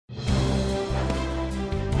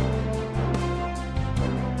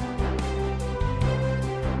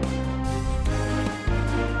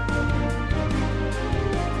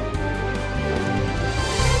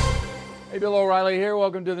Bill O'Reilly here.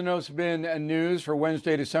 Welcome to the No Spin News for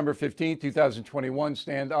Wednesday, December 15th, 2021.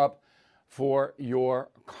 Stand up for your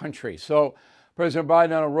country. So President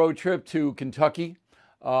Biden on a road trip to Kentucky,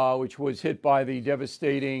 which was hit by the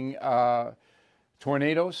devastating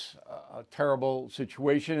tornadoes, a terrible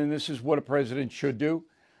situation. And this is what a president should do.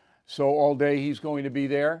 So all day he's going to be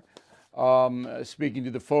there speaking to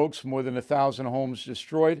the folks. More than 1,000 homes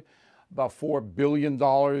destroyed, about $4 billion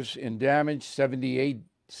in damage,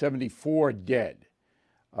 74 dead,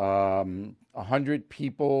 100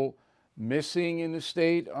 people missing in the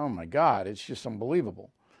state. Oh my God, it's just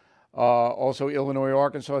unbelievable. Also, Illinois,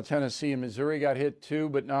 Arkansas, Tennessee, and Missouri got hit too,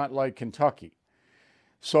 but not like Kentucky.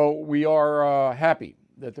 So we are happy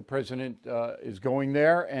that the president is going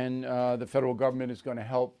there, and the federal government is going to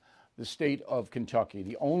help the state of Kentucky.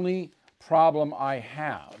 The only problem I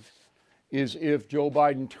have is if Joe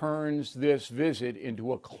Biden turns this visit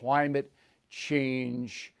into a climate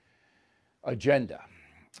change agenda.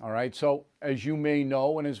 All right. So as you may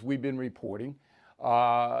know, and as we've been reporting,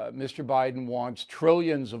 Mr. Biden wants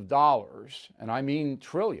trillions of dollars, and I mean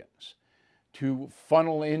trillions, to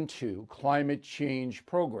funnel into climate change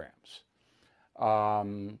programs.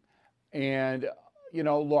 And, you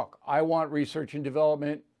know, look, I want research and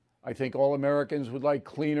development. I think all Americans would like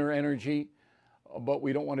cleaner energy, but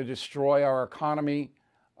we don't want to destroy our economy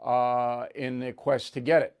in the quest to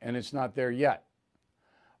get it, and it's not there yet.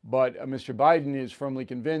 But Mr. Biden is firmly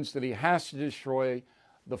convinced that he has to destroy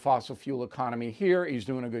the fossil fuel economy here. He's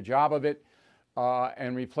doing a good job of it,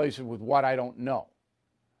 and replace it with what I don't know.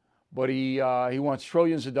 But he wants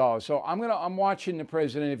trillions of dollars. So I'm watching the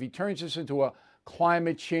president. If he turns this into a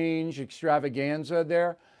climate change extravaganza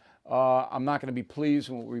there, I'm not going to be pleased,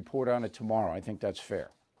 and we'll report on it tomorrow. I think that's fair.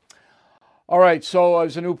 All right, so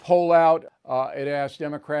there's a new poll out. It asked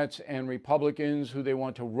Democrats and Republicans who they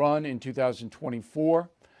want to run in 2024.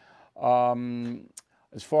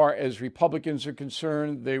 As far as Republicans are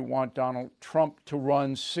concerned, they want Donald Trump to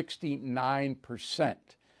run. 69%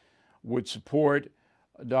 would support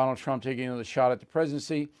Donald Trump taking another shot at the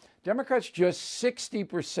presidency. Democrats, just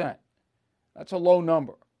 60%. That's a low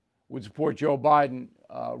number. Would support Joe Biden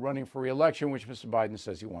running for re-election, which Mr. Biden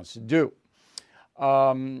says he wants to do.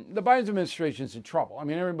 The Biden administration is in trouble. I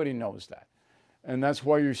mean, everybody knows that. And that's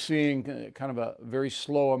why you're seeing kind of a very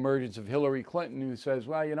slow emergence of Hillary Clinton, who says,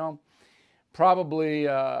 well, you know, probably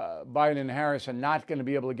Biden and Harris are not going to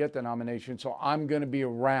be able to get the nomination, so I'm going to be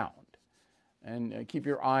around. And keep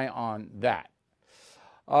your eye on that.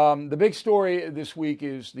 The big story this week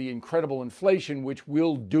is the incredible inflation, which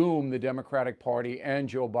will doom the Democratic Party and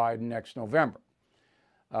Joe Biden next November.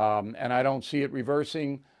 And I don't see it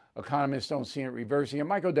reversing. Economists don't see it reversing. It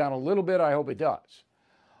might go down a little bit. I hope it does.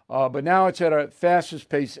 But now it's at a fastest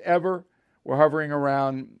pace ever. We're hovering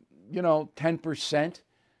around, 10%.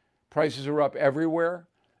 Prices are up everywhere.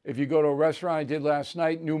 If you go to a restaurant, I did last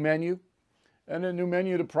night, new menu. And the new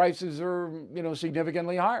menu, the prices are,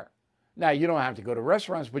 significantly higher. Now, you don't have to go to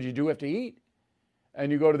restaurants, but you do have to eat.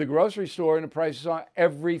 And you go to the grocery store and the prices on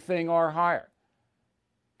everything are higher.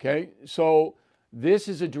 Okay? So this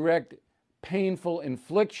is a direct, painful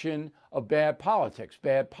infliction of bad politics,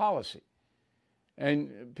 bad policy.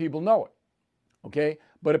 And people know it. Okay?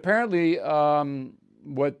 But apparently,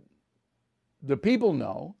 what the people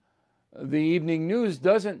know, the evening news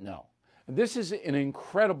doesn't know. And this is an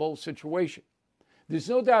incredible situation. There's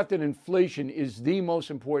no doubt that inflation is the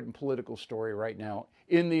most important political story right now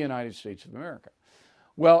in the United States of America.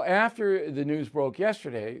 Well, after the news broke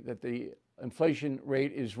yesterday that the inflation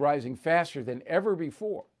rate is rising faster than ever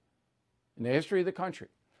before in the history of the country,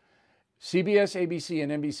 CBS, ABC,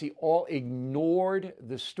 and NBC all ignored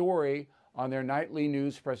the story on their nightly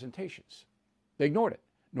news presentations. They ignored it.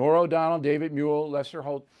 Norah O'Donnell, David Muir, Lester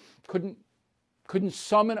Holt couldn't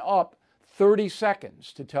summon up 30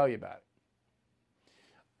 seconds to tell you about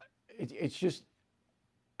it. It's just,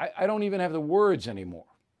 I don't even have the words anymore.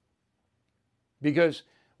 Because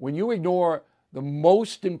when you ignore the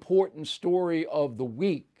most important story of the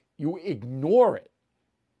week, you ignore it,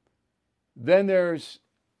 then there's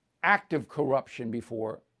active corruption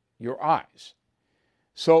before your eyes.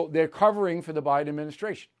 So they're covering for the Biden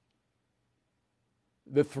administration.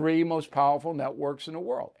 The three most powerful networks in the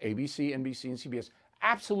world, ABC, NBC, and CBS,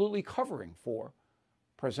 absolutely covering for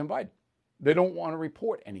President Biden. They don't want to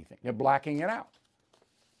report anything. They're blacking it out.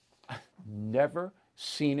 I've never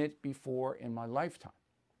seen it before in my lifetime.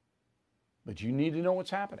 But you need to know what's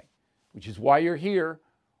happening, which is why you're here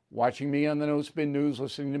watching me on the No Spin News,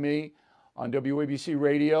 listening to me on WABC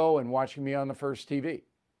Radio, and watching me on the First TV.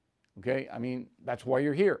 Okay? I mean, that's why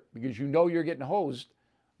you're here, because you know you're getting hosed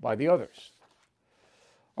by the others.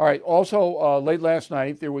 All right. Also, late last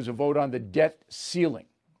night, there was a vote on the debt ceiling.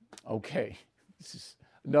 Okay. This is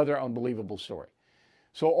another unbelievable story.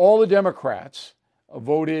 So all the Democrats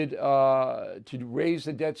voted to raise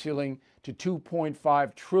the debt ceiling to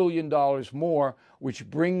 $2.5 trillion more, which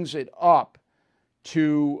brings it up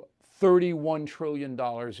to $31 trillion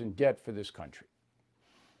in debt for this country.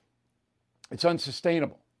 It's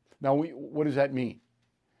unsustainable. Now, what does that mean?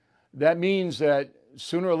 That means that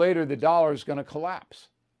sooner or later the dollar is going to collapse.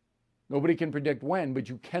 Nobody can predict when, but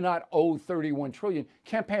you cannot owe $31 trillion.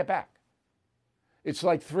 Can't pay it back. It's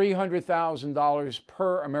like $300,000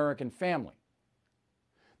 per American family.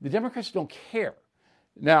 The Democrats don't care.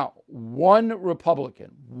 Now, one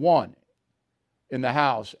Republican, in the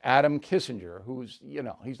House, Adam Kinzinger, who's,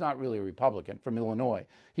 he's not really a Republican, from Illinois,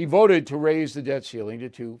 he voted to raise the debt ceiling to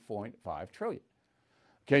 $2.5 trillion.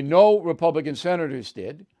 Okay, no Republican senators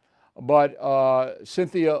did, but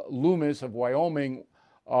Cynthia Lummis of Wyoming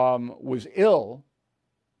was ill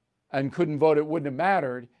and couldn't vote. It wouldn't have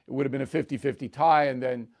mattered. It would have been a 50-50 tie, and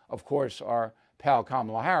then, of course, our pal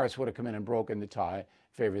Kamala Harris would have come in and broken the tie in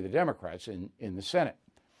favor of the Democrats in the Senate.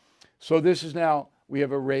 So this is now, we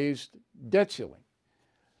have a raised debt ceiling.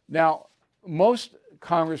 Now, most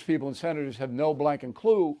Congress people and senators have no blanking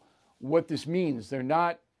clue what this means. They're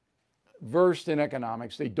not versed in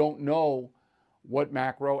economics. They don't know what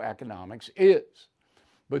macroeconomics is.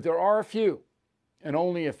 But there are a few, and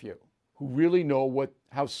only a few, who really know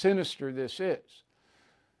how sinister this is.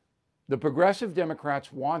 The progressive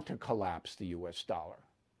Democrats want to collapse the U.S. dollar.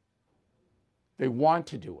 They want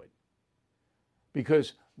to do it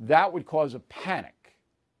because that would cause a panic,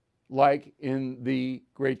 like in the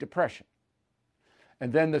Great Depression.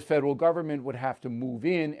 And then the federal government would have to move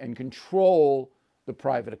in and control the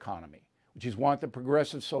private economy, which is what the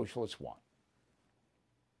progressive socialists want.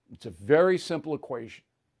 It's a very simple equation.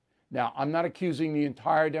 Now, I'm not accusing the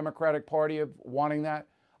entire Democratic Party of wanting that.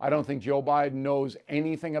 I don't think Joe Biden knows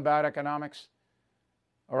anything about economics.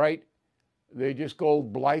 All right? They just go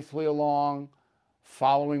blithely along,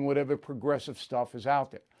 following whatever progressive stuff is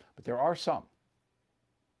out there. But there are some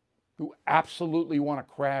who absolutely want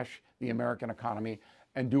to crash the American economy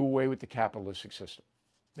and do away with the capitalistic system.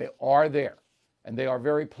 They are there, and they are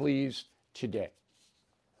very pleased today.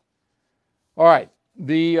 All right.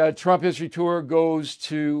 The Trump History Tour goes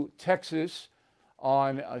to Texas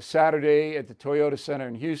on Saturday at the Toyota Center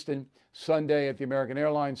in Houston, Sunday at the American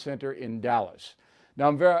Airlines Center in Dallas. Now,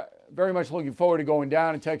 I'm very, very much looking forward to going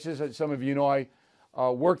down in Texas. As some of you know, I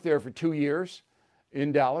worked there for 2 years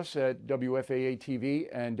in Dallas at WFAA TV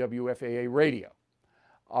and WFAA Radio.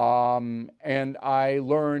 And I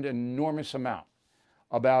learned an enormous amount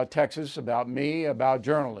about Texas, about me, about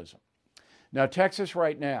journalism. Now, Texas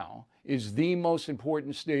right now is the most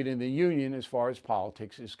important state in the union as far as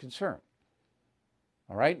politics is concerned.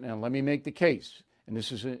 All right, now let me make the case, and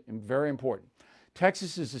this is very important.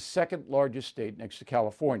 Texas is the second largest state next to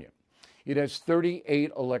California. It has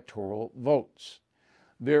 38 electoral votes.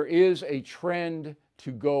 There is a trend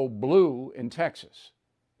to go blue in Texas.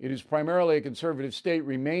 It is primarily a conservative state,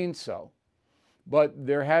 remains so, but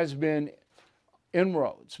there has been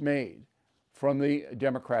inroads made from the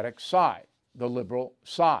Democratic side, the liberal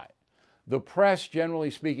side. The press,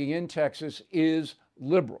 generally speaking, in Texas is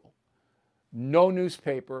liberal. No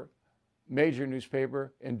newspaper, major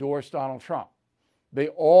newspaper, endorsed Donald Trump. They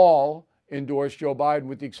all endorsed Joe Biden,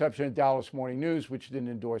 with the exception of Dallas Morning News, which didn't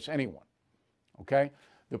endorse anyone. Okay?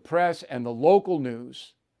 The press and the local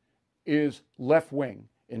news is left-wing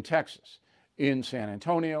in Texas, in San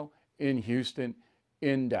Antonio, in Houston,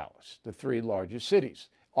 in Dallas, the three largest cities.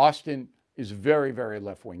 Austin is very, very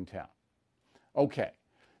left-wing town. Okay.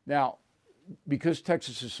 Now, because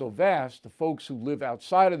Texas is so vast, the folks who live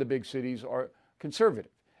outside of the big cities are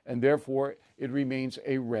conservative, and therefore it remains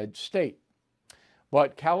a red state.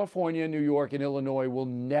 But California, New York, and Illinois will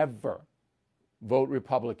never vote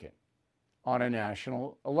Republican on a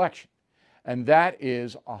national election. And that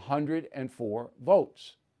is 104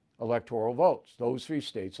 votes, electoral votes, those three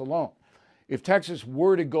states alone. If Texas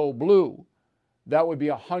were to go blue, that would be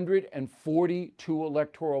 142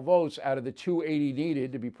 electoral votes out of the 280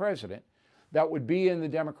 needed to be president. That would be in the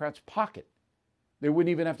Democrats' pocket. They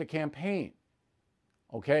wouldn't even have to campaign.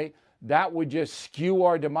 Okay? That would just skew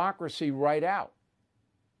our democracy right out.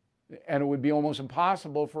 And it would be almost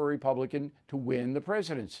impossible for a Republican to win the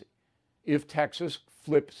presidency if Texas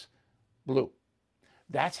flips blue.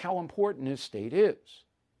 That's how important this state is.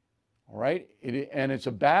 All right? And it's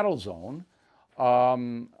a battle zone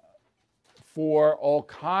for all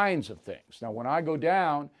kinds of things. Now, when I go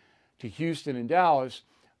down to Houston and Dallas,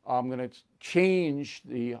 I'm going to change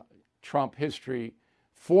the Trump history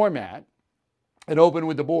format and open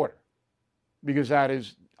with the border, because that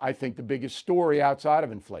is, I think, the biggest story outside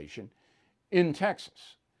of inflation in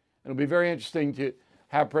Texas. It'll be very interesting to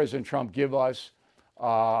have President Trump give us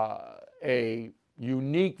a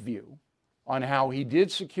unique view on how he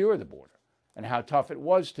did secure the border and how tough it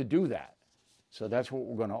was to do that. So that's what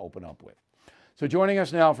we're going to open up with. So joining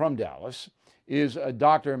us now from Dallas is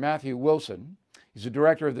Dr. Matthew Wilson. He's the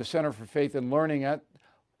director of the Center for Faith and Learning at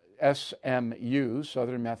SMU,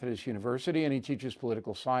 Southern Methodist University, and he teaches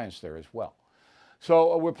political science there as well.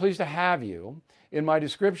 So we're pleased to have you. In my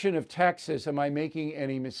description of Texas, am I making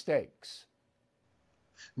any mistakes?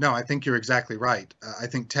 No, I think you're exactly right. I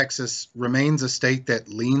think Texas remains a state that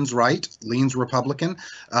leans right, leans Republican,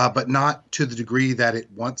 but not to the degree that it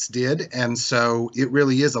once did. And so it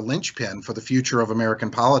really is a linchpin for the future of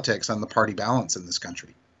American politics and the party balance in this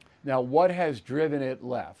country. Now, what has driven it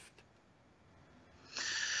left?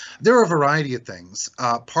 There are a variety of things.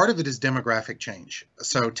 Part of it is demographic change.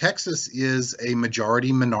 So Texas is a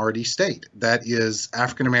majority minority state that is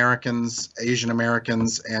African Americans, Asian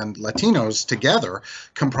Americans, and Latinos together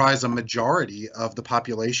comprise a majority of the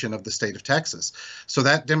population of the state of Texas. So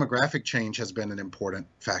that demographic change has been an important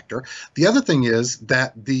factor. The other thing is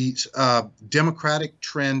that the democratic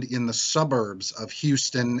trend in the suburbs of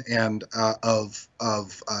Houston and of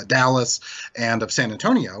Dallas and of San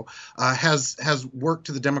Antonio has worked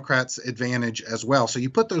to the Democrats' advantage as well. So you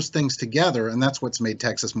put those things together, and that's what's made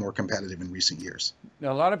Texas more competitive in recent years.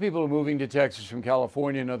 Now, a lot of people are moving to Texas from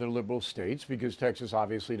California and other liberal states because Texas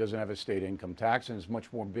obviously doesn't have a state income tax and is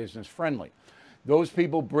much more business friendly. Those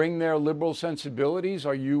people bring their liberal sensibilities.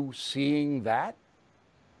 Are you seeing that?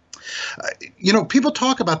 People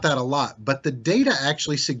talk about that a lot, but the data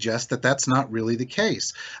actually suggests that that's not really the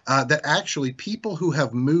case. That actually people who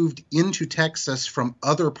have moved into Texas from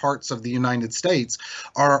other parts of the United States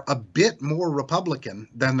are a bit more Republican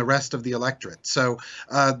than the rest of the electorate. So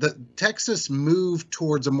the Texas move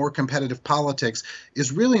towards a more competitive politics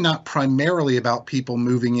is really not primarily about people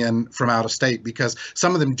moving in from out of state, because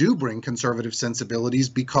some of them do bring conservative sensibilities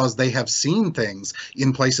because they have seen things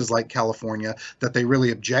in places like California that they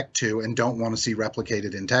really object to and don't want to see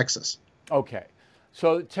replicated in Texas. Okay,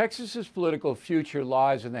 so Texas's political future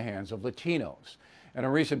lies in the hands of Latinos. And a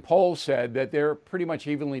recent poll said that they're pretty much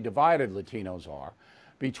evenly divided, Latinos are,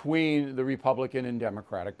 between the Republican and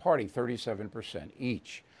Democratic Party, 37%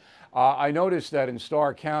 each. I noticed that in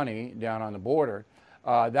Starr County, down on the border,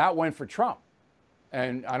 that went for Trump.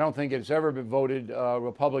 And I don't think it's ever been voted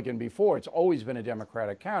Republican before. It's always been a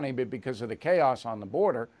Democratic county, but because of the chaos on the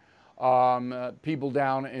border, people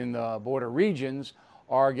down in the border regions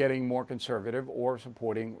are getting more conservative or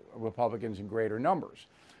supporting Republicans in greater numbers.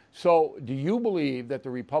 So do you believe that the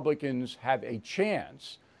Republicans have a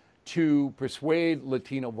chance to persuade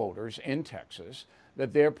Latino voters in Texas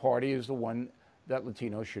that their party is the one that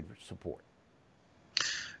Latinos should support?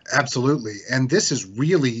 Absolutely. And this is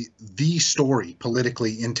really the story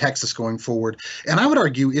politically in Texas going forward. And I would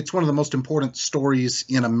argue it's one of the most important stories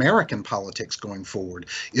in American politics going forward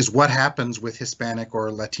is what happens with Hispanic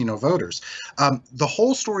or Latino voters. The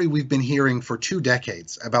whole story we've been hearing for 2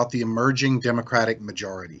 decades about the emerging Democratic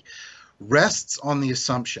majority rests on the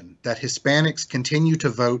assumption that Hispanics continue to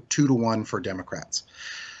vote 2-to-1 for Democrats.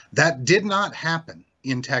 That did not happen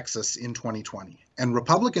in Texas in 2020. And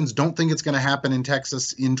Republicans don't think it's going to happen in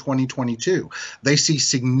Texas in 2022. They see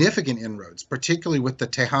significant inroads, particularly with the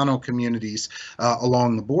Tejano communities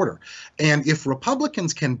along the border. And if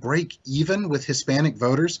Republicans can break even with Hispanic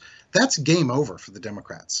voters, that's game over for the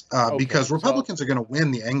Democrats because Republicans are going to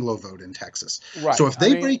win the Anglo vote in Texas. Right. So if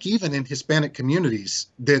they break even in Hispanic communities,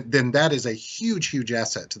 then that is a huge, huge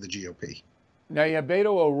asset to the GOP. Now, you have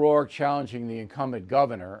Beto O'Rourke challenging the incumbent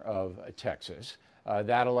governor of Texas.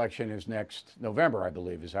 That election is next November, I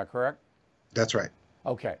believe. Is that correct? That's right.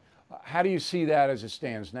 Okay. How do you see that as it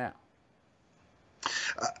stands now?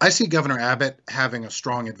 I see Governor Abbott having a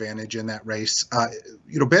strong advantage in that race.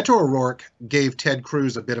 Beto O'Rourke gave Ted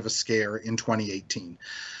Cruz a bit of a scare in 2018.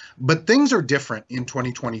 But things are different in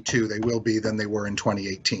 2022. They will be than they were in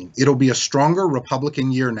 2018. It'll be a stronger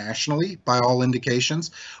Republican year nationally, by all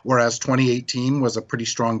indications, whereas 2018 was a pretty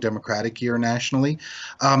strong Democratic year nationally.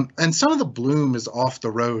 And some of the bloom is off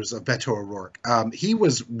the rose of Beto O'Rourke. He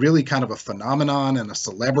was really kind of a phenomenon and a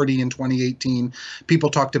celebrity in 2018. People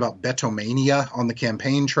talked about Betomania on the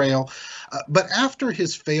campaign trail. But after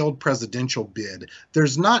his failed presidential bid,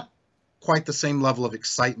 there's not quite the same level of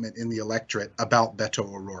excitement in the electorate about Beto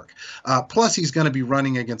O'Rourke. Plus, he's going to be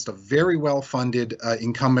running against a very well-funded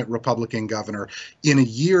incumbent Republican governor in a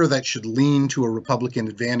year that should lean to a Republican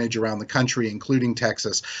advantage around the country, including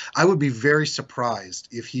Texas. I would be very surprised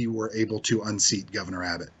if he were able to unseat Governor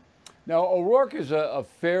Abbott. Now, O'Rourke is a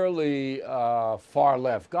fairly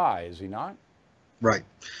far-left guy, is he not? Right.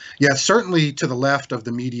 Yeah, certainly to the left of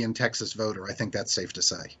the median Texas voter. I think that's safe to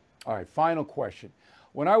say. All right, final question.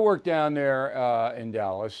 When I worked down there in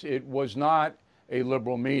Dallas, it was not a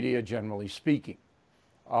liberal media, generally speaking.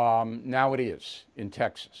 Now it is in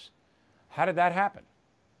Texas. How did that happen?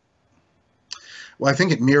 Well, I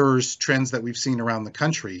think it mirrors trends that we've seen around the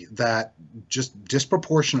country that just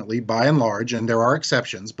disproportionately, by and large, and there are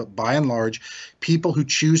exceptions, but by and large, people who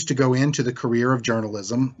choose to go into the career of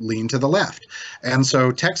journalism lean to the left. And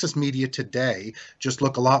so Texas media today just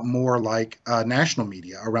look a lot more like national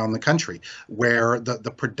media around the country, where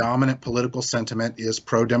the predominant political sentiment is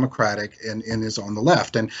pro-democratic and is on the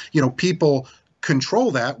left. And, people control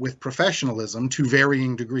that with professionalism to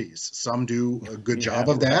varying degrees. Some do a good job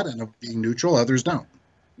of that and of being neutral, others don't.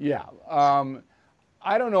 Yeah.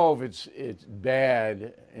 I don't know if it's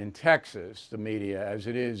bad in Texas, the media, as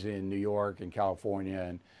it is in New York and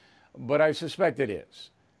California, but I suspect it is.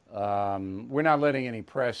 We're not letting any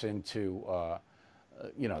press into,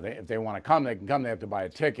 if they want to come, they can come. They have to buy a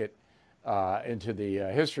ticket into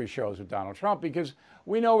the history shows with Donald Trump, because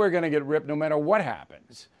we know we're going to get ripped no matter what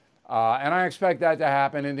happens. And I expect that to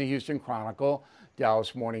happen in the Houston Chronicle,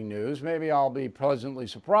 Dallas Morning News. Maybe I'll be pleasantly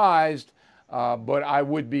surprised, but I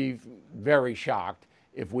would be very shocked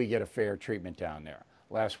if we get a fair treatment down there.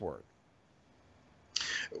 Last word.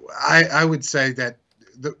 I would say that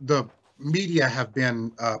the media have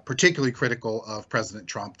been particularly critical of President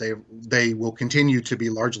Trump. They will continue to be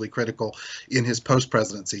largely critical in his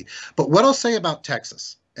post-presidency. But what I'll say about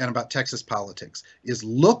Texas and about Texas politics is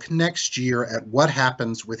look next year at what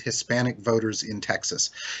happens with Hispanic voters in Texas.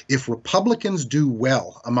 If Republicans do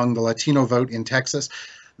well among the Latino vote in Texas,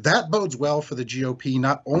 that bodes well for the GOP,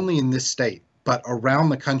 not only in this state, but around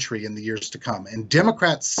the country in the years to come. And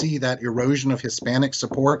Democrats see that erosion of Hispanic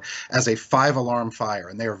support as a five-alarm fire,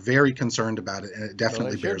 and they are very concerned about it, and it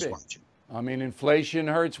definitely bears watching. I mean, inflation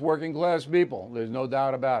hurts working-class people. There's no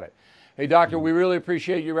doubt about it. Hey, Doctor, we really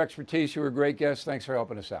appreciate your expertise. You were a great guest. Thanks for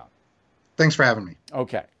helping us out. Thanks for having me.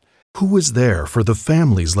 Okay. Who is there for the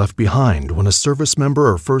families left behind when a service member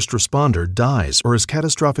or first responder dies or is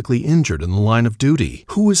catastrophically injured in the line of duty?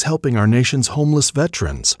 Who is helping our nation's homeless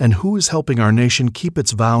veterans? And who is helping our nation keep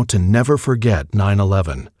its vow to never forget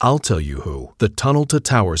 9/11? I'll tell you who. The Tunnel to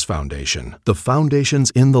Towers Foundation. The foundation's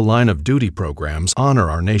In the Line of Duty programs honor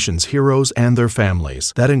our nation's heroes and their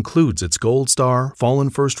families. That includes its Gold Star, Fallen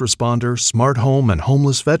First Responder, Smart Home, and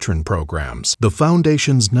Homeless Veteran programs. The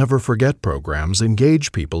foundation's Never Forget programs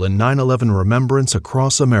engage people in 9/11 remembrance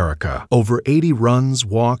across America. Over 80 runs,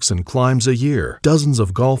 walks, and climbs a year, dozens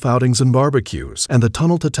of golf outings and barbecues, and the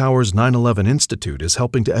Tunnel to Towers 9/11 Institute is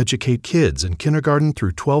helping to educate kids in kindergarten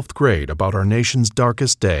through 12th grade about our nation's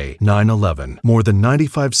darkest day, 9/11. More than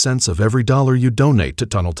 95 cents of every dollar you donate to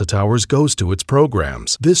Tunnel to Towers goes to its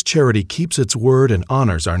programs. This charity keeps its word and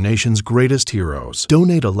honors our nation's greatest heroes.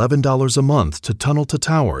 Donate $11 a month to Tunnel to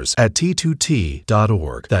Towers at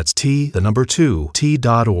T2T.org. That's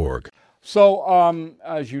T2T.org. So,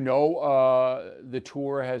 as you know, the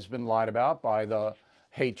tour has been lied about by the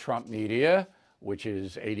hate Trump media, which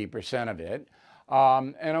is 80% of it.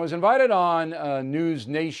 And I was invited on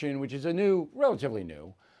NewsNation, which is a relatively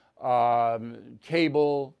new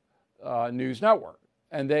cable news network.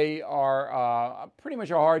 And they are pretty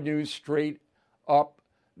much a hard news, straight up.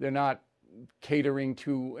 They're not catering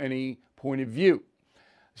to any point of view.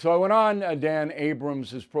 So I went on Dan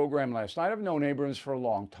Abrams' program last night. I've known Abrams for a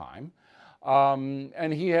long time.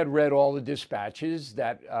 And he had read all the dispatches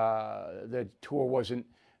that the tour wasn't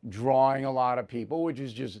drawing a lot of people, which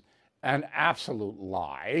is just an absolute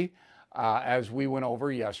lie, as we went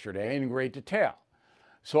over yesterday in great detail.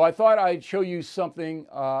 So I thought I'd show you something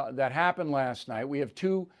that happened last night. We have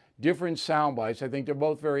two different sound bites. I think they're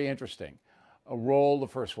both very interesting. Roll the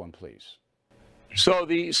first one, please. So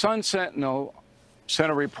the Sun-Sentinel sent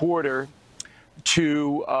a reporter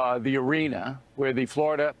to the arena where the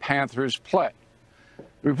Florida Panthers play.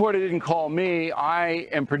 The reporter didn't call me. I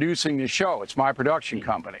am producing the show. It's my production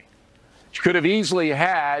company. She could have easily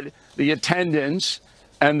had the attendance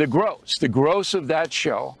and the gross. The gross of that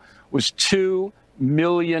show was $2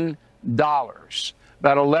 million,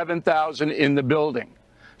 about 11,000 in the building.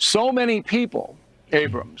 So many people,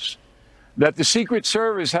 Abrams, that the Secret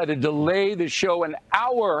Service had to delay the show an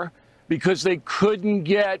hour because they couldn't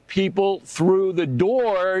get people through the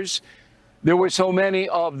doors. There were so many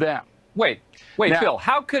of them. Wait, now, Phil,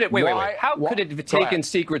 how could it, how could it have taken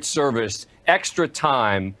Secret Service extra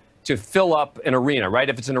time to fill up an arena, right?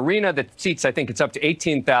 If it's an arena that seats, I think it's up to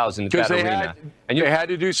 18,000 at that arena. And they had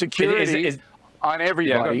to do security on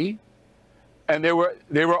everybody. and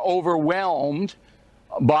they were overwhelmed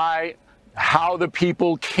by how the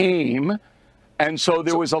people came. And so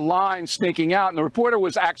there was a line sneaking out, and the reporter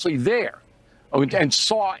was actually there and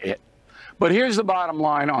saw it. But here's the bottom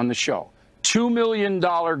line on the show. $2 million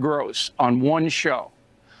gross on one show.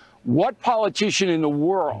 What politician in the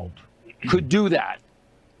world could do that?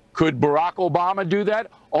 Could Barack Obama do that?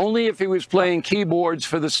 Only if he was playing keyboards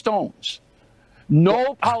for the Stones.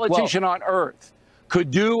 No politician on earth could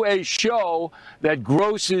do a show that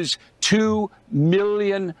grosses $2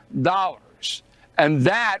 million. And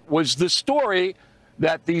that was the story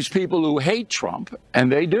that these people who hate Trump,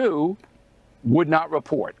 and they do, would not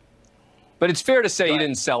report. But it's fair to say you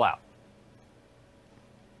didn't sell out.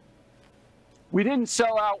 We didn't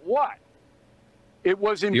sell out what? It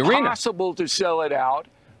was impossible to sell it out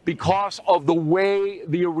because of the way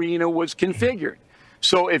the arena was configured.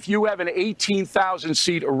 So if you have an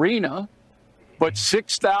 18,000-seat arena, but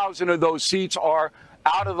 6,000 of those seats are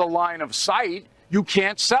out of the line of sight, you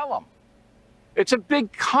can't sell them. It's a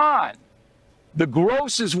big con. The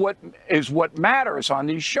gross is what matters on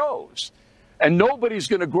these shows. And nobody's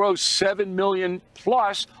going to gross $7 million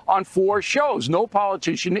plus on 4 shows. No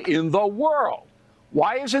politician in the world.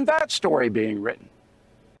 Why isn't that story being written?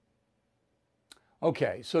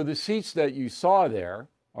 Okay, so the seats that you saw there,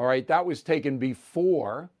 all right, that was taken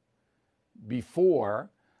before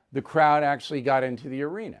the crowd actually got into the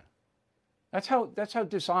arena. That's how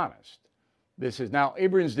dishonest this is. Now,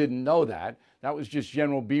 Abrams didn't know that. That was just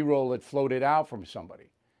general B-roll that floated out from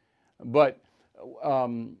somebody. But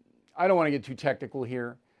I don't want to get too technical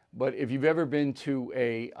here, but if you've ever been to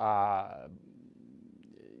a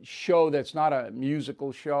show that's not a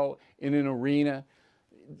musical show in an arena,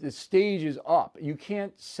 the stage is up. You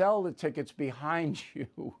can't sell the tickets behind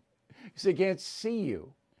you because they can't see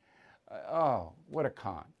you. Oh, what a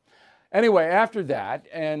con. Anyway, after that,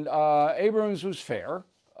 and Abrams was fair.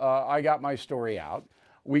 I got my story out.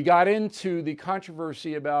 We got into the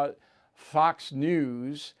controversy about Fox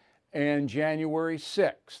News and January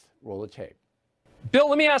 6th. Roll the tape. Bill,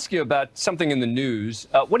 let me ask you about something in the news.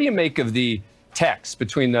 What do you make of the text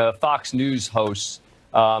between the Fox News hosts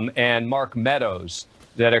and Mark Meadows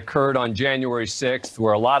that occurred on January 6th,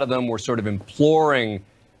 where a lot of them were sort of imploring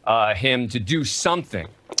him to do something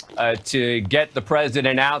to get the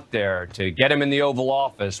president out there, to get him in the Oval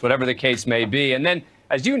Office, whatever the case may be. And then,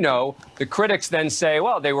 as you know, the critics then say,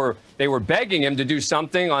 well, they were begging him to do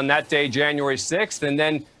something on that day, January 6th, and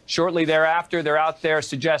then shortly thereafter, they're out there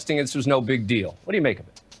suggesting this was no big deal. What do you make of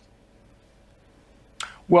it?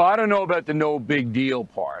 Well, I don't know about the no big deal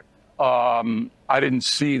part. I didn't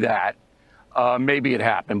see that. Maybe it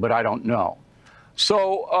happened, but I don't know.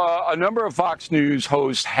 So a number of Fox News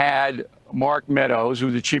hosts had Mark Meadows,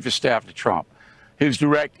 who's the chief of staff to Trump, his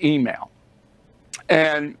direct email.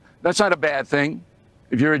 And that's not a bad thing.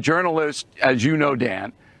 If you're a journalist, as you know,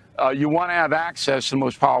 Dan, you want to have access to the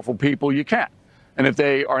most powerful people you can. And if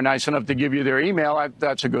they are nice enough to give you their email,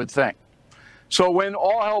 that's a good thing. So when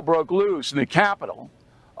all hell broke loose in the Capitol,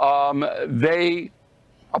 they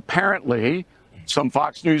apparently, some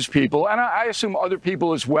Fox News people, and I assume other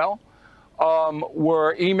people as well,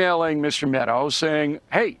 were emailing Mr. Meadows saying,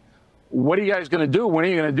 hey, what are you guys going to do? When are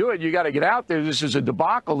you going to do it? You got to get out there. This is a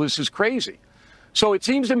debacle. This is crazy. So it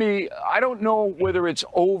seems to me, I don't know whether it's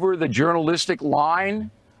over the journalistic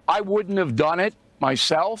line. I wouldn't have done it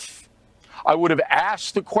myself. I would have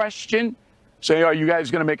asked the question, say, are you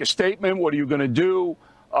guys going to make a statement? What are you going to do?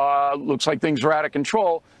 Looks like things are out of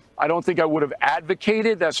control. I don't think I would have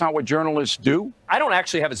advocated. That's not what journalists do. I don't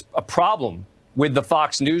actually have a problem with the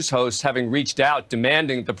Fox News hosts having reached out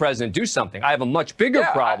demanding that the president do something. I have a much bigger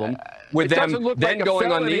problem with them then going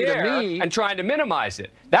on the air and trying to minimize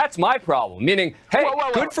it. That's my problem, meaning, hey,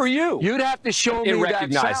 good for you. You'd have to show me that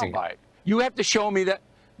soundbite. You have to show me that.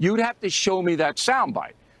 You'd have to show me that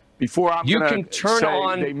soundbite before I'm going to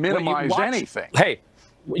say they minimize anything. Hey,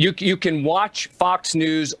 you can watch Fox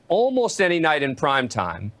News almost any night in prime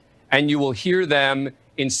time, and you will hear them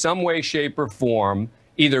in some way, shape, or form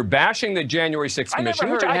either bashing the January 6th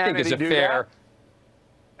Commission, which I think is a fair...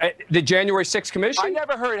 The January 6th Commission? I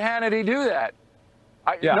never heard Hannity do that.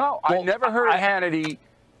 I never heard Hannity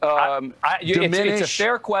diminish it's a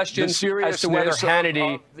fair question as to whether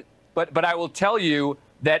Hannity... But I will tell you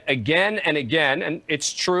that again and again, and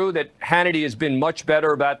it's true that Hannity has been much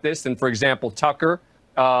better about this than, for example, Tucker,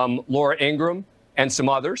 Laura Ingraham, and some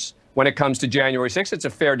others when it comes to January 6th. It's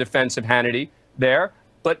a fair defense of Hannity there.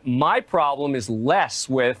 But my problem is less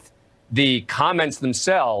with the comments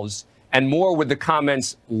themselves and more with the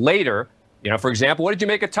comments later. You know, for example, what did you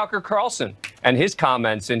make of Tucker Carlson and his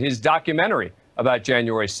comments in his documentary about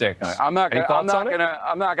January 6th. I'm not Any thoughts on it?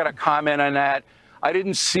 I'm not gonna comment on that. I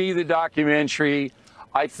didn't see the documentary.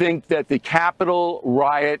 I think that the Capitol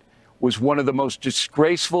riot was one of the most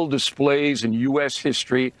disgraceful displays in U.S.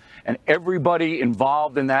 history, and everybody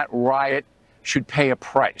involved in that riot should pay a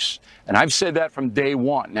price. And I've said that from day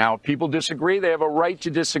one. Now, if people disagree, they have a right to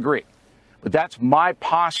disagree. But that's my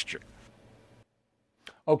posture.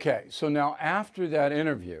 Okay, so now after that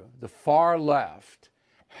interview, the far left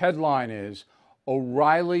headline is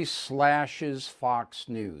O'Reilly slashes Fox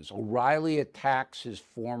News. O'Reilly attacks his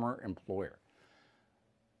former employer.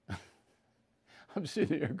 I'm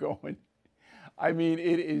sitting here going, I mean,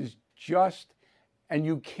 it is just, and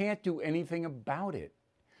you can't do anything about it.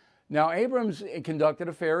 Now, Abrams conducted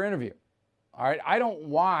a fair interview. All right, I don't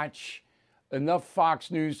watch enough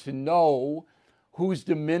Fox News to know who's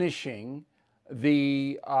diminishing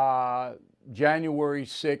the January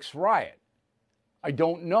 6th riot. I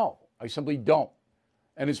don't know. I simply don't.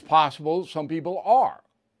 And it's possible some people are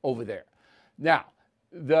over there. Now,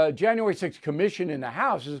 the January 6th commission in the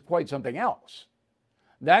House is quite something else.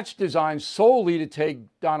 That's designed solely to take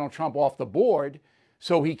Donald Trump off the board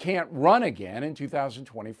so he can't run again in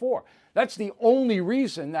 2024. That's the only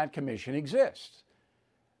reason that commission exists.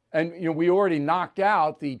 And we already knocked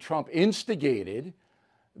out the Trump instigated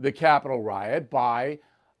the Capitol riot by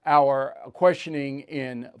our questioning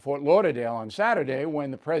in Fort Lauderdale on Saturday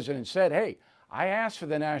when the president said, hey, I asked for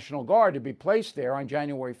the National Guard to be placed there on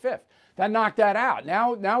January 5th. That knocked that out.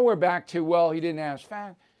 Now we're back to, well, he didn't act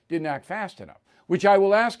fast enough, which I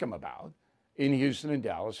will ask him about in Houston and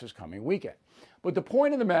Dallas this coming weekend. But the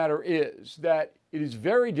point of the matter is that it is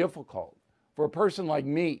very difficult for a person like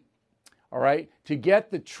me, all right, to get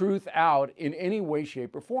the truth out in any way,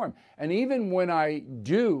 shape, or form. And even when I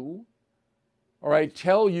do, all right,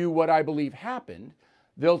 tell you what I believe happened,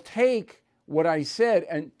 they'll take what I said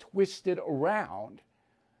and twist it around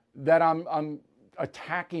that I'm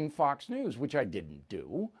attacking Fox News, which I didn't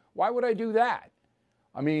do. Why would I do that?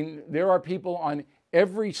 I mean, there are people on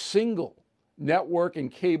every single network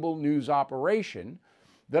and cable news operation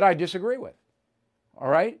that I disagree with, all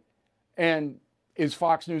right? And is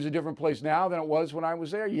Fox News a different place now than it was when I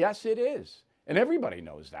was there? Yes, it is. And everybody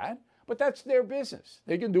knows that. But that's their business.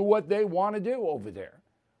 They can do what they want to do over there.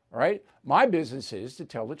 All right? My business is to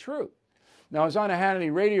tell the truth. Now, I was on a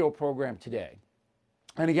Hannity radio program today,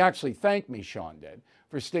 and he actually thanked me, Sean did,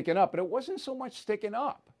 for sticking up. But it wasn't so much sticking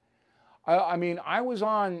up. I mean, I was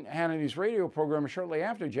on Hannity's radio program shortly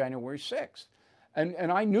after January 6th,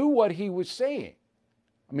 and I knew what he was saying.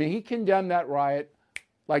 I mean, he condemned that riot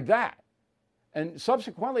like that. And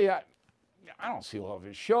subsequently, I don't see all of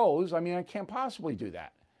his shows. I mean, I can't possibly do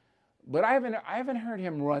that. But I haven't heard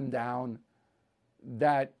him run down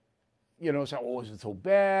that, say, oh, is it so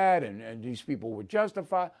bad? And these people were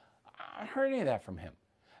justified. I haven't heard any of that from him.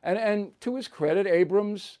 And to his credit,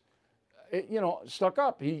 Abrams, stuck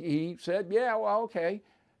up. He said, yeah, well, okay,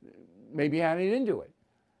 maybe Hannity didn't do it.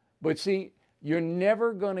 But see, you're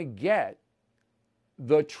never going to get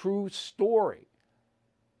the true story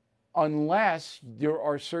unless there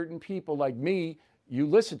are certain people like me you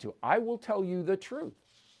listen to. I will tell you the truth,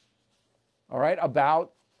 all right,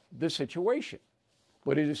 about the situation.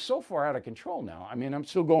 But it is so far out of control now. I mean, I'm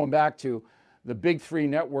still going back to the big three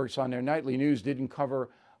networks on their nightly news didn't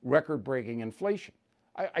cover record-breaking inflation.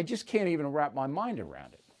 I just can't even wrap my mind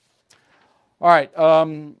around it. All right,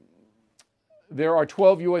 there are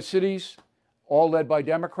 12 U.S. cities, all led by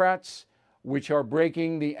Democrats, which are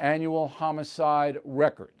breaking the annual homicide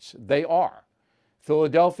records. They are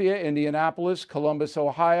Philadelphia, Indianapolis, Columbus,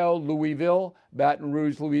 Ohio, Louisville, Baton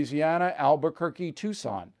Rouge, Louisiana, Albuquerque,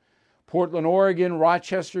 Tucson, Portland, Oregon,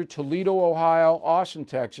 Rochester, Toledo, Ohio, Austin,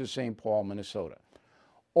 Texas, St. Paul, Minnesota.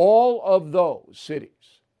 All of those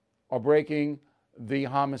cities are breaking the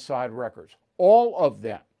homicide records. All of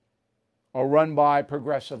them are run by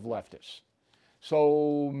progressive leftists.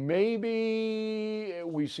 So maybe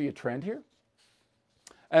we see a trend here.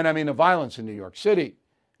 And I mean, the violence in New York City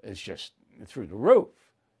is just through the roof.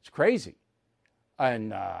 It's crazy.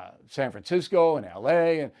 And San Francisco and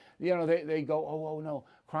LA, and they go, oh no,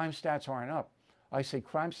 crime stats aren't up. I say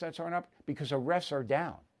crime stats aren't up because arrests are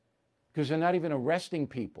down. Because they're not even arresting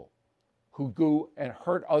people who go and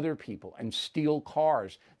hurt other people and steal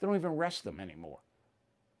cars. They don't even arrest them anymore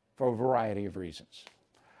for a variety of reasons.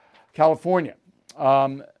 California,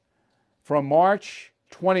 from March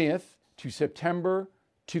 20th to September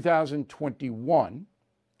 2021,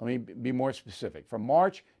 let me be more specific, from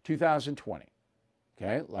March 2020,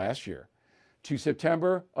 okay, last year, to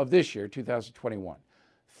September of this year, 2021,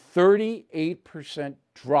 38%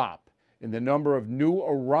 drop in the number of new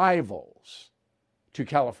arrivals to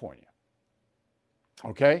California.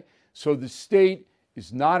 Okay? So the state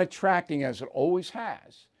is not attracting, as it always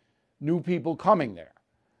has, new people coming there.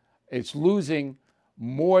 It's losing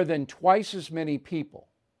more than twice as many people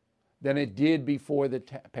than it did before the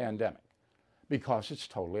pandemic because it's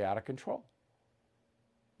totally out of control.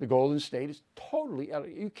 The Golden State is totally out of,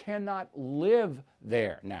 you cannot live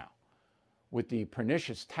there now with the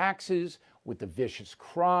pernicious taxes, with the vicious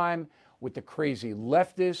crime, with the crazy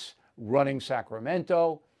leftists running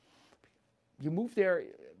Sacramento. You move there,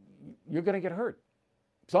 you're going to get hurt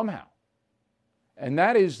somehow. And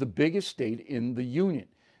that is the biggest state in the union.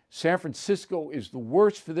 San Francisco is the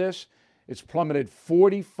worst for this. It's plummeted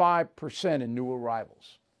 45% in new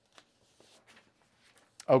arrivals.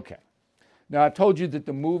 Okay. Now, I've told you that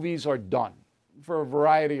the movies are done for a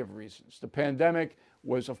variety of reasons. The pandemic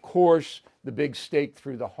was, of course, the big stake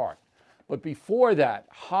through the heart. But before that,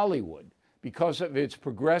 Hollywood, because of its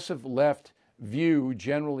progressive left view,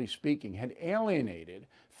 generally speaking, had alienated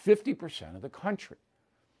 50% of the country.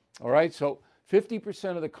 All right? So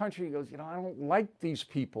 50% of the country goes, I don't like these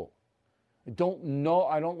people. I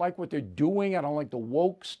don't like what they're doing. I don't like the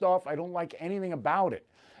woke stuff. I don't like anything about it.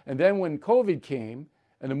 And then when COVID came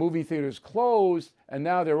and the movie theaters closed and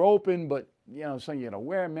now they're open, but saying you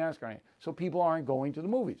wear a mask, so people aren't going to the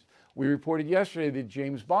movies. We reported yesterday that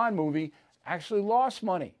James Bond movie actually lost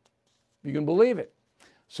money. You can believe it.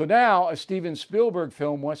 So now a Steven Spielberg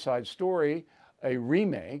film, West Side Story, a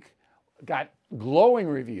remake, got glowing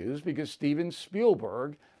reviews because Steven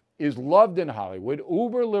Spielberg is loved in Hollywood,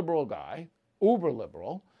 uber liberal guy, uber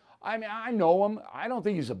liberal. I mean, I know him. I don't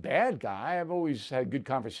think he's a bad guy. I've always had good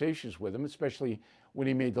conversations with him, especially when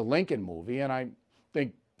he made the Lincoln movie. And I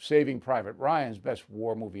think Saving Private Ryan's best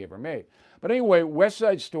war movie ever made. But anyway, West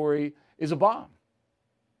Side Story is a bomb.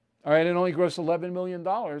 All right, it only grossed $11 million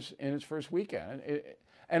in its first weekend.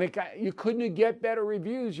 You couldn't get better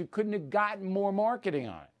reviews. You couldn't have gotten more marketing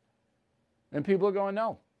on it. And people are going,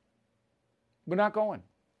 no, we're not going.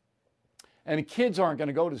 And the kids aren't going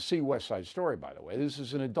to go to see West Side Story, by the way. This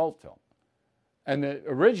is an adult film. And the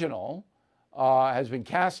original has been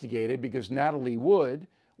castigated because Natalie Wood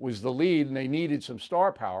was the lead, and they needed some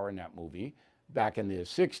star power in that movie back in the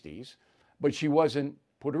 60s, but she wasn't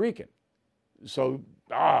Puerto Rican. So,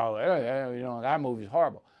 that movie's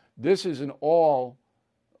horrible. This is an all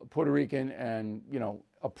Puerto Rican and,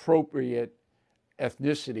 appropriate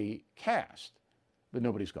ethnicity cast, but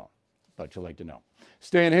nobody's gone. But you'd like to know.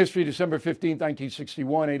 Stay in history, December 15,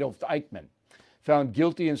 1961, Adolf Eichmann, found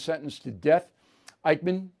guilty and sentenced to death.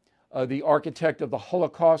 Eichmann, the architect of the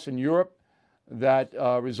Holocaust in Europe that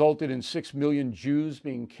resulted in 6 million Jews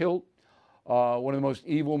being killed, one of the most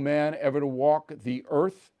evil men ever to walk the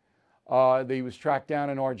earth. He was tracked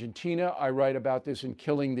down in Argentina. I write about this in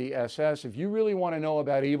Killing the SS. If you really want to know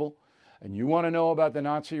about evil and you want to know about the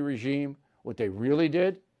Nazi regime, what they really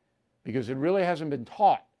did, because it really hasn't been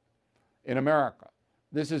taught in America,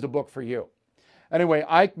 this is the book for you. Anyway,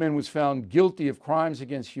 Eichmann was found guilty of crimes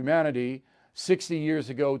against humanity 60 years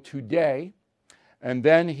ago today, and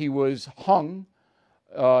then he was hung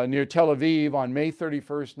near Tel Aviv on May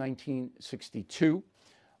 31st, 1962.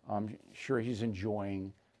 I'm sure he's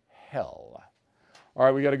enjoying hell. All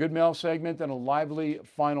right, we got a good mail segment and a lively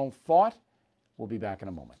final thought. We'll be back in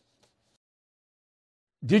a moment.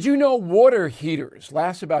 Did you know water heaters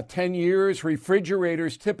last about 10 years,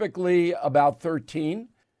 refrigerators typically about 13?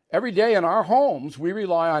 Every day in our homes, we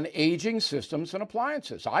rely on aging systems and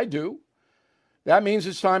appliances. I do. That means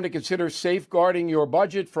it's time to consider safeguarding your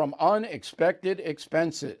budget from unexpected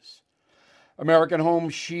expenses. American Home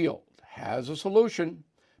Shield has a solution.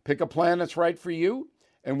 Pick a plan that's right for you,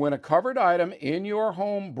 and when a covered item in your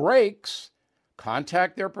home breaks,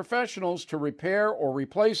 contact their professionals to repair or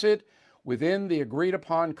replace it within the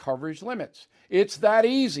agreed-upon coverage limits. It's that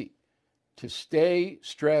easy to stay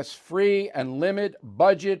stress-free and limit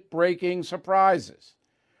budget-breaking surprises.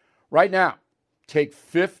 Right now, take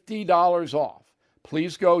 $50 off.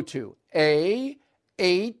 Please go to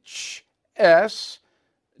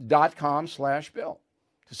ahs.com/bill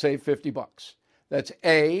to save $50. That's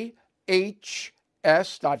ahs.com/bill.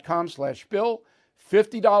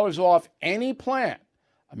 $50 off any plan.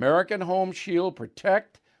 American Home Shield,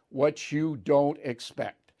 protect what you don't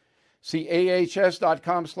expect. See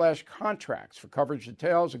ahs.com/contracts for coverage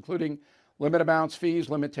details, including limit amounts, fees,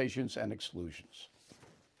 limitations, and exclusions.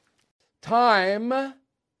 Time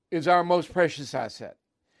is our most precious asset,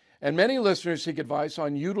 and many listeners seek advice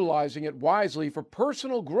on utilizing it wisely for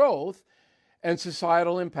personal growth and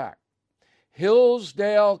societal impact.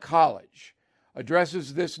 Hillsdale College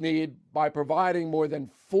addresses this need by providing more than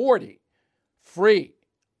 40 free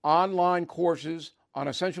online courses on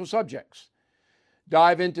essential subjects.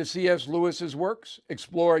 Dive into C.S. Lewis's works,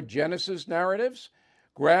 explore Genesis narratives,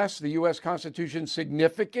 grasp the U.S. Constitution's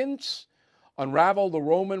significance, unravel the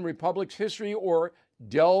Roman Republic's history, or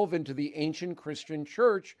delve into the ancient Christian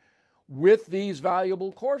church with these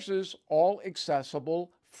valuable courses, all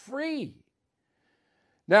accessible free.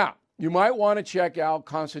 Now, you might want to check out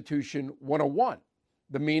Constitution 101,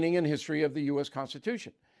 the meaning and history of the U.S.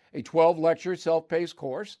 Constitution, a 12-lecture self-paced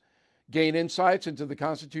course. Gain insights into the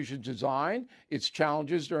Constitution's design, its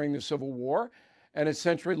challenges during the Civil War, and its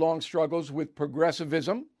century-long struggles with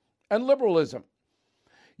progressivism and liberalism.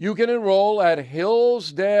 You can enroll at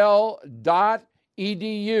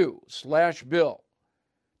hillsdale.edu/bill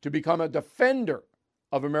to become a defender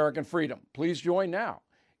of American freedom. Please join now.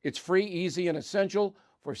 It's free, easy, and essential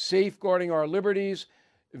for safeguarding our liberties.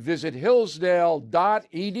 Visit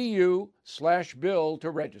hillsdale.edu/bill to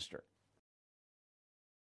register.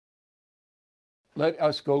 Let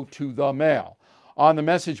us go to the mail. On the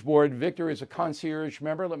message board, Victor is a concierge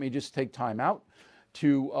member. Let me just take time out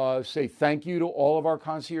to say thank you to all of our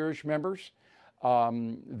concierge members.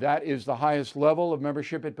 That is the highest level of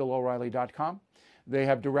membership at BillO'Reilly.com. They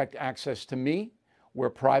have direct access to me, where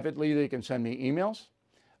privately they can send me emails,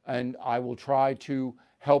 and I will try to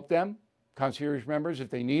help them, concierge members, if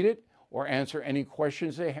they need it, or answer any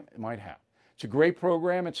questions they might have. It's a great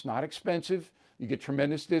program. It's not expensive. You get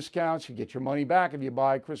tremendous discounts. You get your money back if you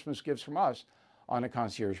buy Christmas gifts from us on a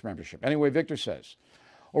concierge membership. Anyway, Victor says,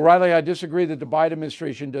 O'Reilly, I disagree that the Biden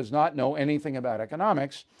administration does not know anything about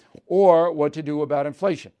economics or what to do about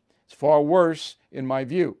inflation. It's far worse, in my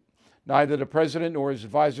view. Neither the president nor his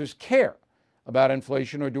advisors care about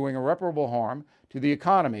inflation or doing irreparable harm to the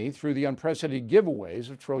economy through the unprecedented giveaways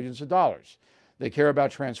of trillions of dollars. They care about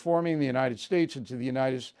transforming the United States into the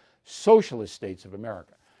United Socialist States of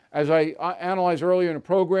America. As I analyzed earlier in the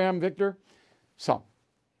program, Victor, some.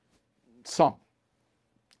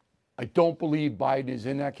 I don't believe Biden is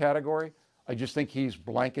in that category. I just think he's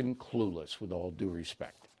blank and clueless, with all due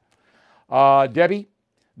respect. Debbie,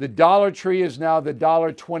 the Dollar Tree is now the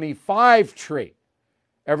 $1.25 tree.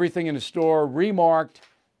 Everything in the store remarked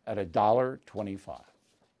at $1.25.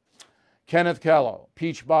 Kenneth Kello,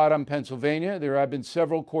 Peach Bottom, Pennsylvania. There have been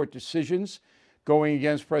several court decisions going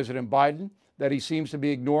against President Biden that he seems to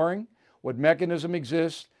be ignoring. What mechanism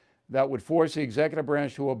exists that would force the executive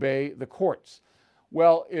branch to obey the courts?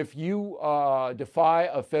 Well, if you defy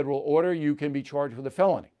a federal order, you can be charged with a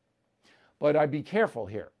felony. But I'd be careful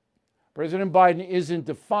here. President Biden isn't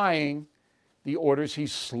defying the orders.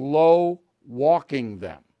 He's slow walking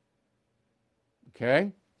them.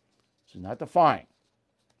 Okay? So not defying.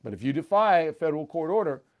 But if you defy a federal court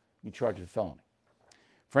order, you're charged with a felony.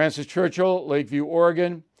 Francis Churchill, Lakeview,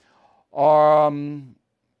 Oregon.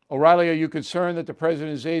 O'Reilly, are you concerned that the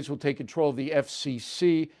president's aides will take control of the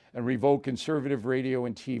FCC and revoke conservative radio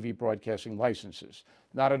and TV broadcasting licenses?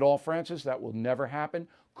 Not at all, Francis. That will never happen.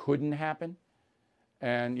 Couldn't happen.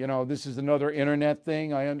 And, you know, this is another internet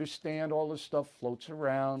thing. I understand all this stuff floats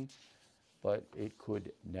around, but it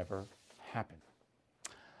could never happen.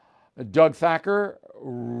 Doug Thacker,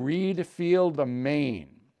 Reedfield, Maine.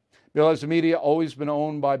 Bill, has the media always been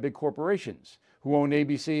owned by big corporations who owned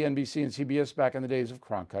ABC, NBC, and CBS back in the days of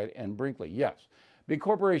Cronkite and Brinkley? Yes. Big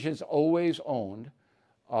corporations always owned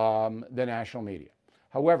the national media.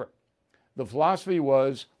 However, the philosophy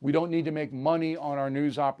was we don't need to make money on our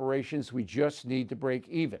news operations. We just need to break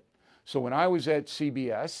even. So when I was at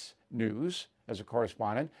CBS News as a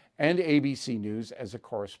correspondent and ABC News as a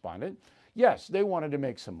correspondent, yes, they wanted to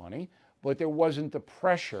make some money, but there wasn't the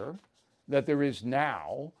pressure that there is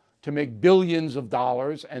now to make billions of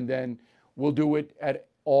dollars and then we'll do it at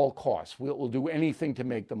all costs. We'll do anything to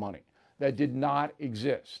make the money. That did not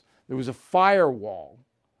exist. There was a firewall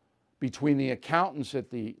between the accountants at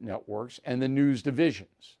the networks and the news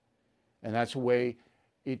divisions. And that's the way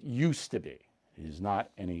it used to be. It is not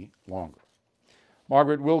any longer.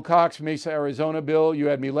 Margaret Wilcox, Mesa, Arizona. Bill, you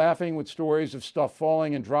had me laughing with stories of stuff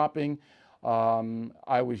falling and dropping.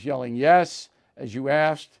 I was yelling yes as you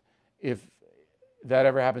asked if that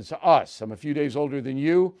ever happens to us. I'm a few days older than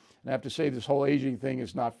you, and I have to say this whole aging thing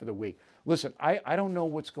is not for the weak. Listen, I don't know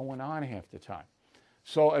what's going on half the time.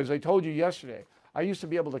 So as I told you yesterday, I used to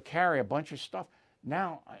be able to carry a bunch of stuff.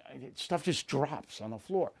 Now stuff just drops on the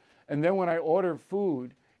floor. And then when I order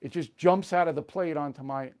food, it just jumps out of the plate onto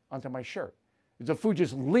my shirt. The food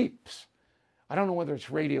just leaps. I don't know whether it's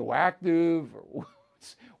radioactive or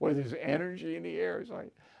whether there's energy in the air. It's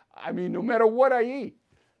like, I mean, no matter what I eat,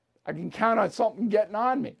 I can count on something getting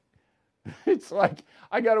on me. It's like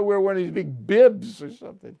I got to wear one of these big bibs or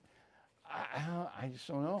something. I just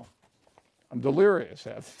don't know. I'm delirious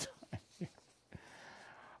half the time.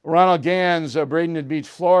 Ronald Gans, Bradenton Beach,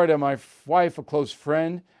 Florida. My wife, a close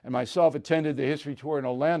friend, and myself attended the history tour in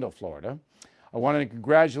Orlando, Florida. I wanted to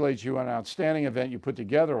congratulate you on an outstanding event you put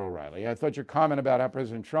together, O'Reilly. I thought your comment about how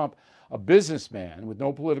President Trump, a businessman with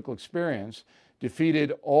no political experience,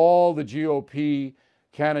 defeated all the GOP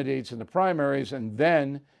candidates in the primaries and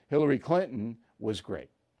then Hillary Clinton was great.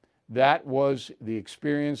 That was the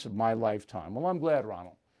experience of my lifetime. Well, I'm glad,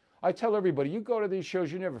 Ronald. I tell everybody, you go to these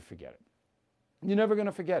shows, you never forget it. You're never going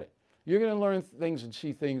to forget it. You're going to learn things and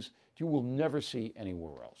see things you will never see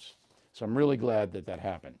anywhere else. So I'm really glad that that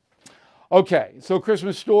happened. Okay, so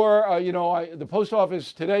Christmas store, the post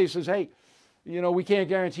office today says, hey, we can't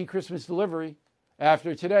guarantee Christmas delivery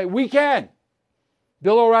after today. We can.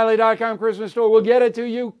 BillO'Reilly.com Christmas store. We'll get it to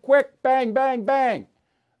you quick, bang, bang, bang.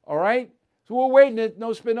 All right? So we're waiting.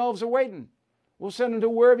 No spin elves are waiting. We'll send them to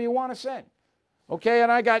wherever you want to send. Okay,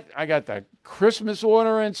 and I got the Christmas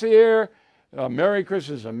ornaments here. Merry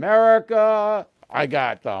Christmas, America. I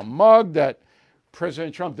got the mug that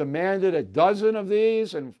President Trump demanded a dozen of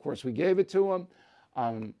these, and of course we gave it to him.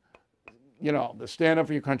 The Stand Up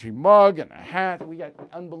for Your Country mug and a hat. We got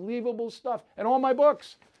unbelievable stuff. And all my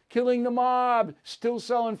books. Killing the Mob, still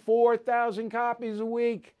selling 4,000 copies a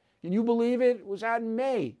week. Can you believe it? It was out in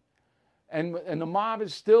May. And the mob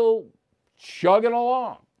is still chugging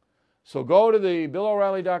along. So go to the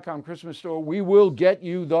BillO'Reilly.com Christmas store. We will get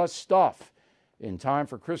you the stuff in time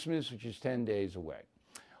for Christmas, which is 10 days away.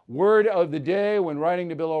 Word of the day when writing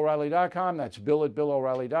to BillO'Reilly.com, that's Bill at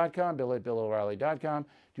BillO'Reilly.com, Bill at BillO'Reilly.com.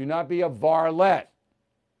 Do not be a varlet.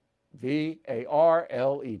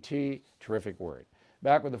 V-A-R-L-E-T, terrific word.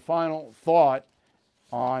 Back with the final thought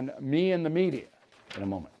on me and the media in a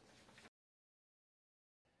moment.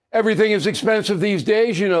 Everything is expensive these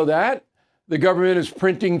days, you know that. The government is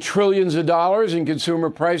printing trillions of dollars and consumer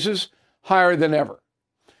prices higher than ever.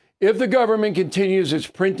 If the government continues its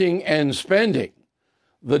printing and spending,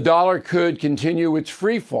 the dollar could continue its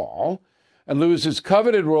free fall and lose its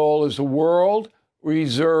coveted role as the world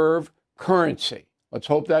reserve currency. Let's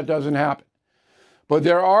hope that doesn't happen. But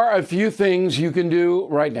there are a few things you can do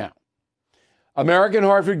right now. American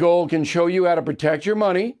Hartford Gold can show you how to protect your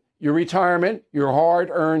money, your retirement, your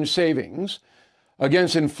hard-earned savings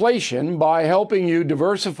against inflation by helping you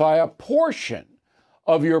diversify a portion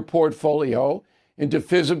of your portfolio into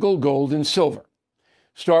physical gold and silver.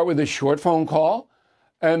 Start with a short phone call,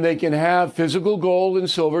 and they can have physical gold and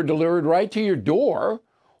silver delivered right to your door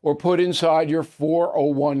or put inside your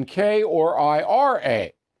 401k or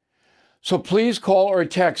IRA. So please call or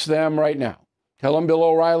text them right now. Tell them Bill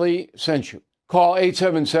O'Reilly sent you. Call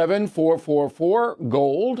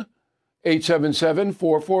 877-444-GOLD,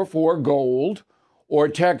 877-444-GOLD, or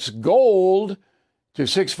text GOLD to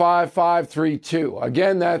 65532.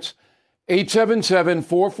 Again, that's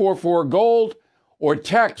 877-444-GOLD, or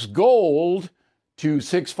text GOLD to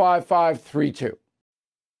 65532.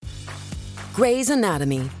 Grey's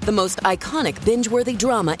Anatomy, the most iconic binge-worthy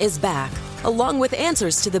drama, is back, along with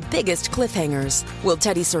answers to the biggest cliffhangers. Will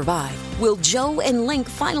Teddy survive? Will Joe and Link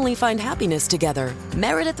finally find happiness together?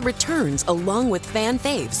 Meredith returns along with fan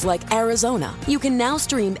faves like Arizona. You can now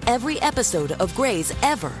stream every episode of Grey's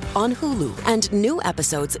ever on Hulu, and new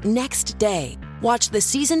episodes next day. Watch the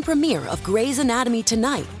season premiere of Grey's Anatomy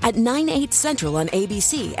tonight at 9/8 Central on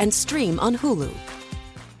ABC and stream on Hulu.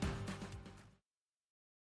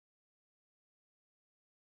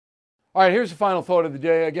 All right, here's the final thought of the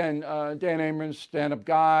day. Again, Dan Abrams, stand-up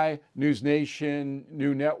guy, NewsNation,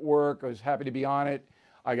 new network. I was happy to be on it.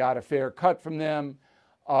 I got a fair cut from them.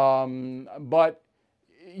 But,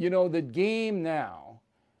 the game now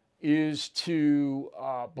is to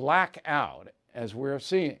black out, as we're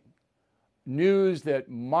seeing, news that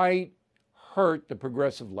might hurt the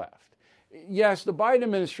progressive left. Yes, the Biden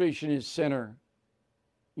administration is center,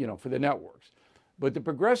 for the networks. But the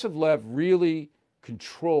progressive left really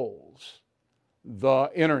controls the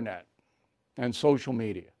internet and social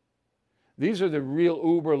media. These are the real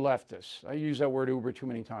uber leftists. I use that word uber too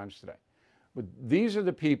many times today. But these are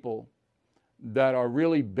the people that are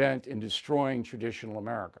really bent in destroying traditional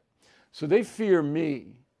America. So they fear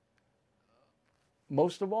me.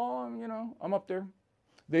 Most of all, I'm up there.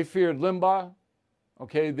 They feared Limbaugh.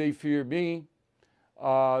 Okay, they fear me.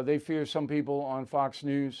 They fear some people on Fox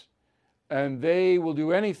News. And they will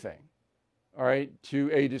do anything, all right, to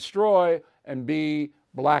A, destroy, and B,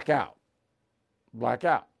 black out. Black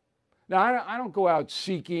out. Now, I don't go out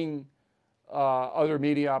seeking other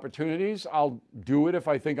media opportunities. I'll do it if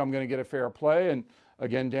I think I'm going to get a fair play. And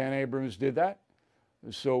again, Dan Abrams did that.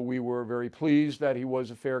 So we were very pleased that he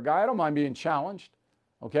was a fair guy. I don't mind being challenged,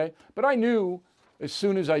 okay? But I knew as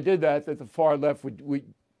soon as I did that the far left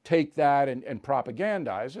would take that and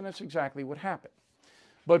propagandize, and that's exactly what happened.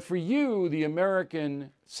 But for you, the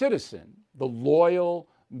American citizen, the loyal,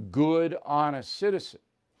 good, honest citizen,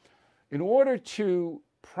 in order to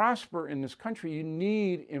prosper in this country, you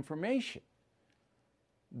need information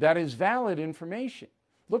that is valid information.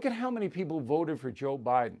 Look at how many people voted for Joe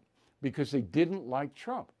Biden because they didn't like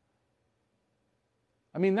Trump.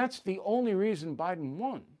 I mean, that's the only reason Biden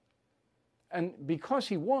won. And because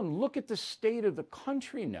he won, look at the state of the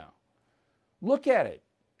country now. Look at it.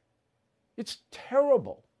 It's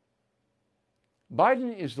terrible.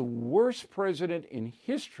 Biden is the worst president in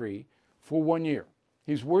history for 1 year.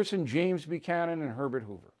 He's worse than James Buchanan and Herbert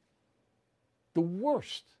Hoover. The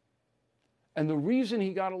worst. And the reason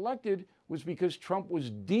he got elected was because Trump was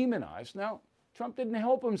demonized. Now, Trump didn't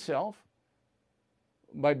help himself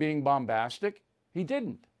by being bombastic. He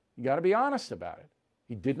didn't. You got to be honest about it.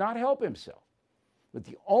 He did not help himself. But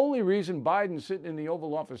the only reason Biden's sitting in the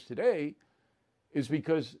Oval Office today is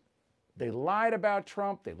because they lied about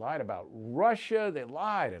Trump, they lied about Russia, they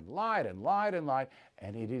lied and lied and lied and lied,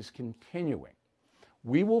 and it is continuing.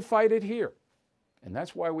 We will fight it here. And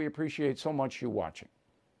that's why we appreciate so much you watching.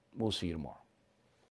 We'll see you tomorrow.